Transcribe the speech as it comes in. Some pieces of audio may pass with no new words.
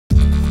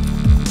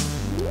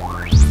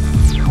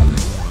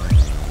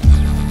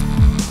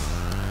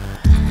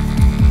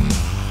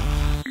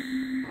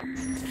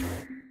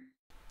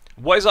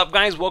What is up,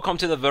 guys? Welcome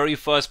to the very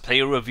first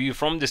player review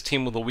from this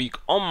team of the week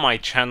on my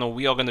channel.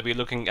 We are going to be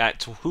looking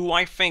at who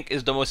I think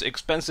is the most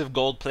expensive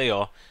gold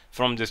player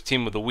from this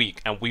team of the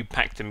week, and we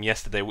packed him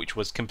yesterday, which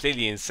was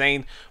completely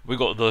insane. We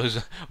got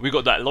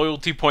that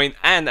loyalty point,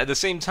 and at the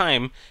same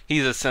time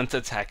he's a center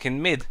attack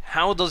in mid.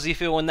 How does he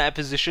feel in that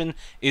position?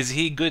 Is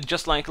he good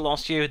just like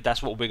last year?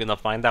 That's what we're gonna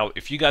find out.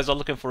 If you guys are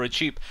looking for a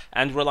cheap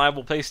and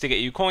reliable place to get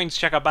you coins,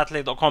 check out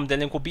battle8.com. The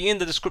link will be in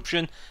the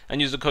description,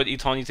 and use the code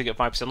ITANI to get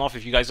 5% off.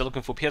 If you guys are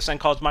looking for PSN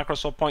cards,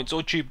 Microsoft points,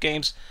 or cheap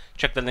games,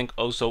 check the link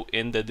also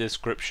in the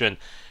description.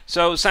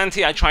 So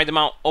Santi, I tried him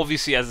out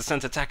obviously as a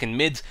center attack in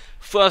mid.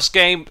 First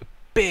game,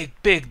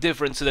 big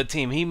difference to the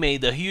team. He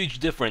made a huge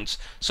difference.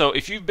 So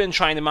if you've been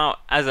trying him out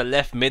as a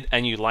left mid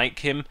and you like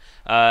him,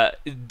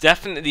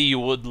 definitely you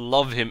would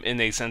love him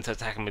in a center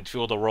attacking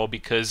midfielder role,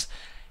 because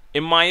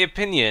in my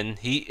opinion,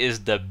 he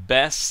is the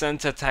best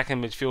center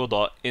attacking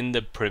midfielder in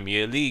the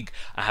Premier League.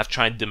 I have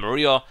tried Di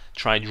Maria,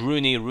 tried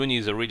Rooney. Rooney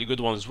is a really good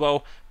one as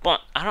well.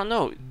 But I don't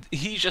know,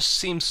 he just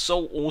seems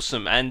so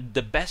awesome. And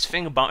the best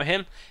thing about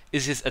him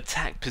is his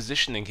attack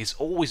positioning. He's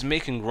always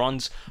making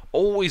runs,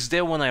 always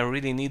there when I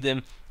really need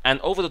him. And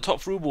over the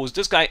top through balls,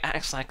 this guy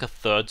acts like a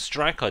third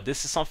striker.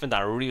 This is something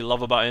that I really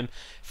love about him.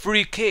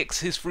 Free kicks,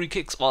 his free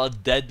kicks are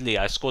deadly.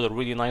 I scored a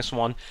really nice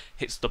one,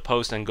 hits the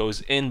post and goes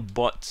in.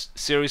 But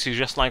seriously,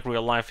 just like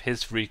real life,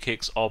 his free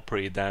kicks are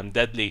pretty damn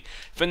deadly.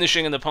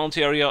 Finishing in the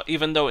penalty area,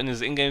 even though in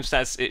his in-game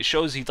stats it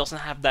shows he doesn't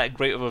have that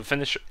great of a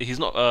finish. He's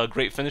not a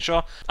great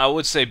finisher. I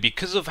would say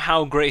because of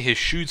how great his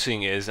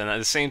shooting is, and at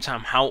the same time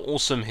how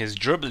awesome his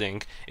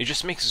dribbling, it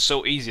just makes it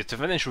so easy to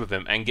finish with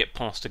him and get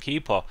past the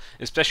keeper,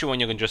 especially when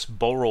you can just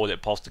bowl roll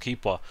it past the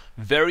keeper.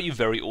 Very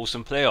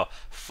awesome player.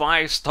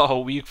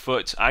 5-star weak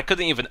foot. I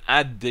couldn't even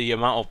add the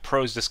amount of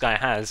pros this guy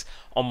has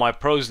on my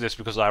pros list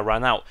because I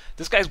ran out.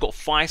 This guy's got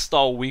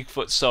 5-star weak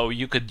foot, so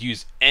you could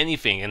use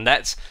anything, and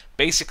that's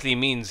basically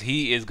means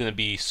he is going to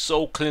be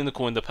so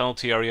clinical in the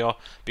penalty area,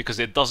 because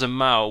it doesn't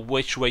matter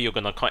which way you're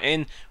going to cut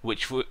in,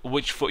 which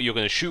foot you're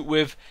going to shoot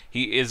with.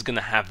 He is going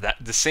to have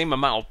the same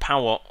amount of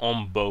power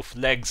on both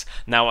legs.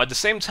 Now at the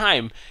same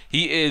time,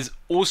 he is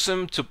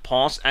awesome to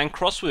pass and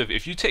cross with.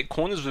 If you take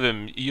corners with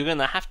him, you're going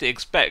to have to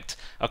expect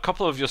a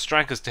couple of your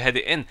strikers to head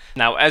it in.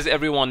 Now, as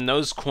everyone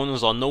knows,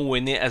 corners are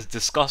nowhere near as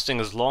disgusting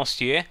as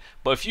last year,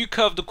 but if you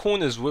curve the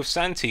corners with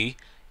Santi,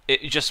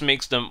 it just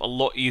makes them a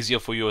lot easier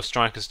for your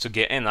strikers to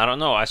get in. I don't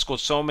know, I scored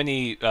so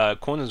many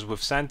corners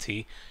with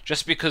Santi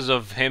just because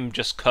of him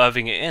just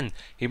curving it in.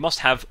 He must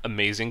have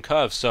amazing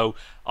curves. So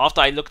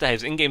after I looked at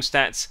his in-game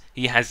stats,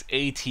 he has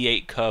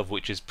 88 curve,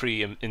 which is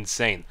pretty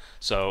insane.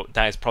 So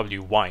that is probably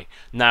why.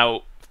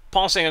 Now,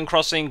 passing and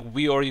crossing,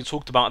 we already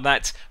talked about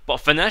that. But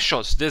finesse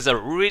shots, there's a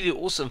really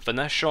awesome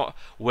finesse shot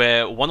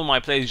where one of my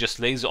players just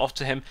lays it off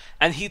to him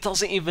and he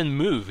doesn't even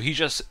move. He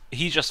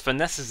just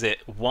finesses it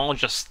while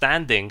just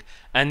standing,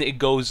 and it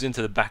goes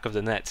into the back of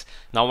the net.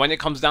 Now when it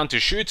comes down to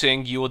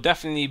shooting, you will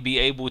definitely be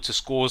able to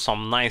score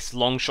some nice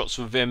long shots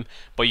with him,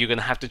 but you're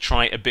gonna have to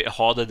try a bit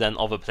harder than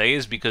other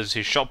players because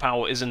his shot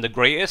power isn't the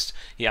greatest.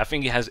 I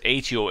think he has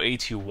 80 or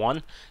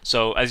 81.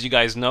 So as you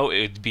guys know,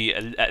 it would be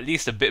at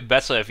least a bit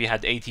better if he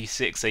had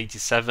 86,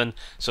 87.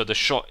 So the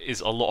shot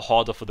is a lot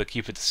harder for the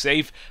keeper to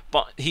save,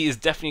 but he is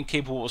definitely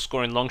capable of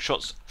scoring long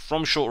shots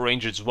from short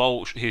range as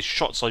well. His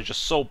shots are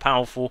just so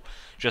powerful.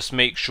 Just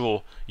make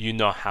sure you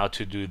know how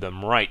to do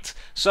them right.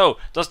 So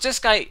does this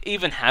guy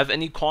even have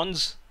any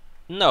cons?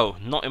 No,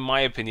 not in my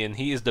opinion.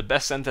 He is the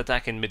best center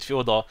attacking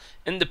midfielder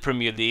in the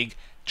Premier League.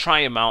 Try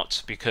him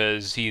out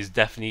because he is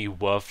definitely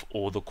worth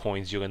all the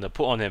coins you're going to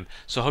put on him.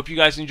 So I hope you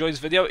guys enjoyed this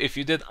video. If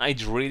you did,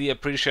 I'd really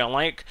appreciate a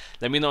like.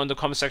 Let me know in the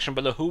comment section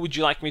below who would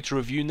you like me to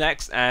review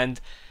next, and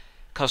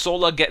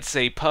Cazorla gets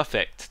a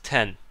perfect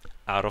 10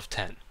 out of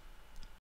 10.